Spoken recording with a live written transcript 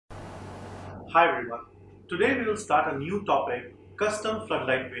Hi everyone. Today we will start a new topic, custom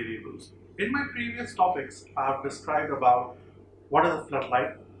floodlight variables. In my previous topics, I have described about what is a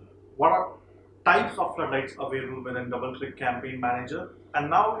floodlight, what are types of floodlights available within DoubleClick Campaign Manager, and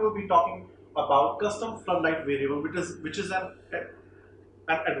now we will be talking about custom floodlight variable, which is an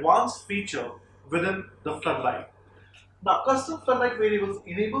advanced feature within the floodlight. Now, custom floodlight variables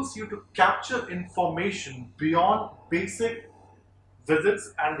enables you to capture information beyond basic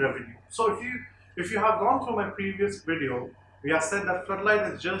visits and revenue. So if you have gone through my previous video, we have said that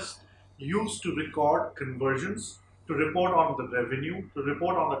floodlight is just used to record conversions, to report on the revenue, to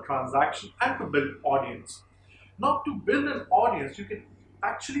report on the transaction, and to build audience. Now, to build an audience, you can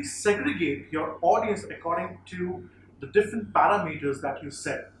actually segregate your audience according to the different parameters that you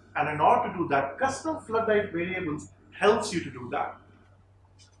set. And in order to do that, custom floodlight variables helps you to do that.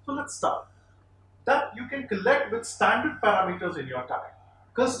 So let's start. That you can collect with standard parameters in your tag.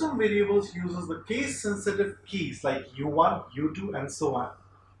 Custom variables uses the case-sensitive keys like U1, U2, and so on,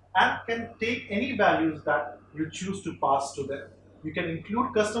 and can take any values that you choose to pass to them. You can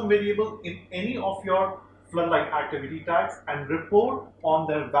include custom variable in any of your floodlight activity tags and report on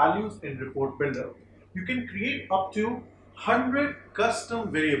their values in report builder. You can create up to 100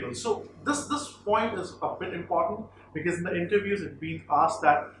 custom variables. So this point is a bit important because in the interviews it's been asked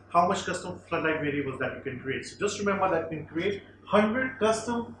that how much custom floodlight variables that you can create. So just remember that you can create 100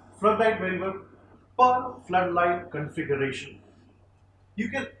 custom floodlight variables per floodlight configuration. You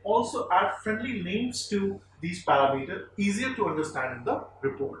can also add friendly names to these parameters, easier to understand in the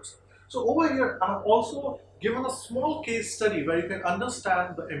reports. So over here, I have also given a small case study where you can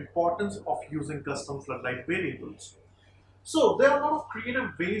understand the importance of using custom floodlight variables. So there are a lot of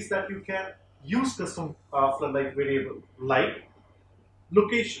creative ways that you can use custom floodlight variable, like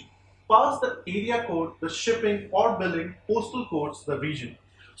location. Pass the area code, the shipping or billing, postal codes, the region.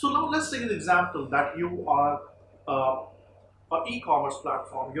 So now let's take an example that you are uh, an e-commerce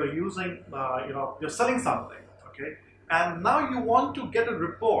platform. You're using, you're selling something, okay? And now you want to get a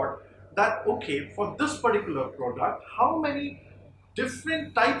report that, okay, for this particular product, how many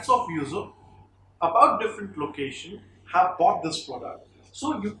different types of user about different location have bought this product.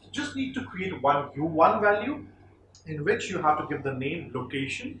 So you just need to create one U1 value in which you have to give the name,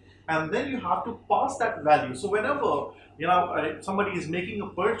 location, and then you have to pass that value. So whenever somebody is making a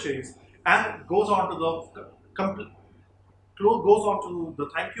purchase and goes on to the goes on to the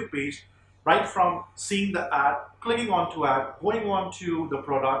thank you page, right from seeing the ad, clicking onto ad, going on to the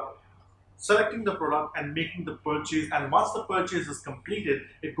product, selecting the product and making the purchase, and once the purchase is completed,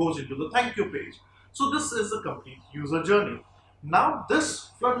 it goes into the thank you page. So this is a complete user journey. Now this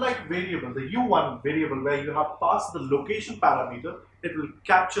floodlight variable, the U1 variable where you have passed the location parameter, it will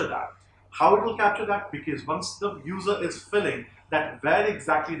capture that. How it will capture that? Because once the user is filling that where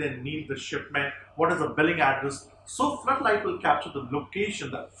exactly they need the shipment, what is the billing address, so floodlight will capture the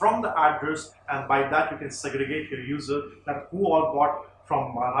location that from the address, and by that you can segregate your user that who all bought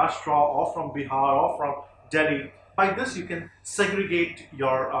from Maharashtra or from Bihar or from Delhi. By this you can segregate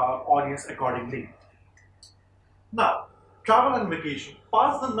your audience accordingly. Now, travel and vacation.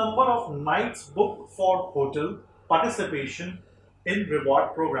 Pass the number of nights booked for hotel, participation in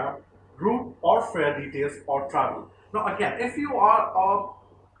reward program, route or fare details or travel. Now again, if you are a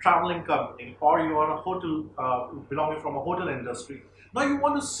traveling company or you are a hotel belonging from a hotel industry, now you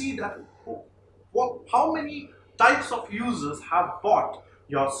want to see that how many types of users have bought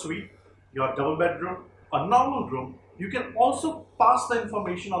your suite, your double bedroom, a normal room. You can also pass the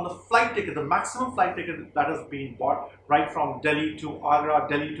information on the flight ticket, the maximum flight ticket that has been bought, right from Delhi to Agra,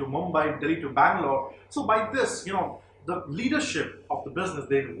 Delhi to Mumbai, Delhi to Bangalore. So by this, the leadership of the business,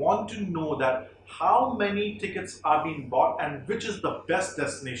 they want to know that how many tickets are being bought and which is the best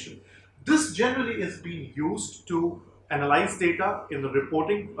destination. This generally is being used to analyze data in the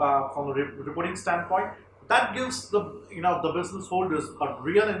reporting from the reporting standpoint. That gives the business holders a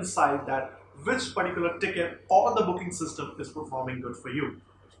real insight that which particular ticket or the booking system is performing good for you.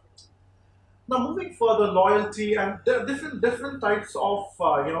 Now moving further, loyalty, and there are different types of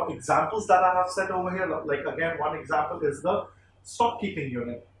examples that I have set over here. Like again, one example is the stock keeping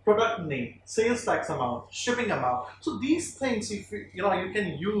unit, product name, sales tax amount, shipping amount. So these things, if you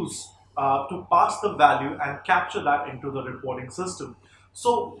can use to pass the value and capture that into the reporting system.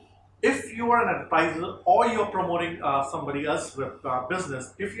 So if you are an advertiser or you're promoting somebody else with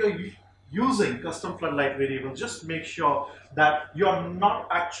business, if you're using custom floodlight variable, just make sure that you're not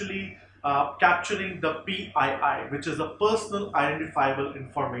actually capturing the PII, which is a personal identifiable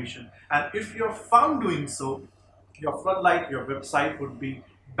information. And if you're found doing so, your floodlight, your website would be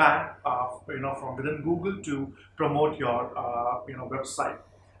banned from within Google to promote your website.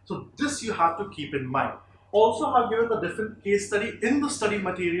 So this you have to keep in mind. Also, I've given the different case study in the study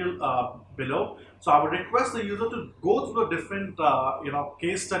material below. So I would request the user to go through the different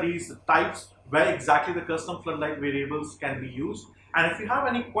case studies, the types where exactly the custom floodlight variables can be used. And if you have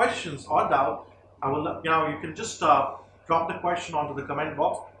any questions or doubt, I will you can just drop the question onto the comment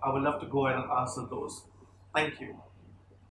box. I would love to go ahead and answer those. Thank you.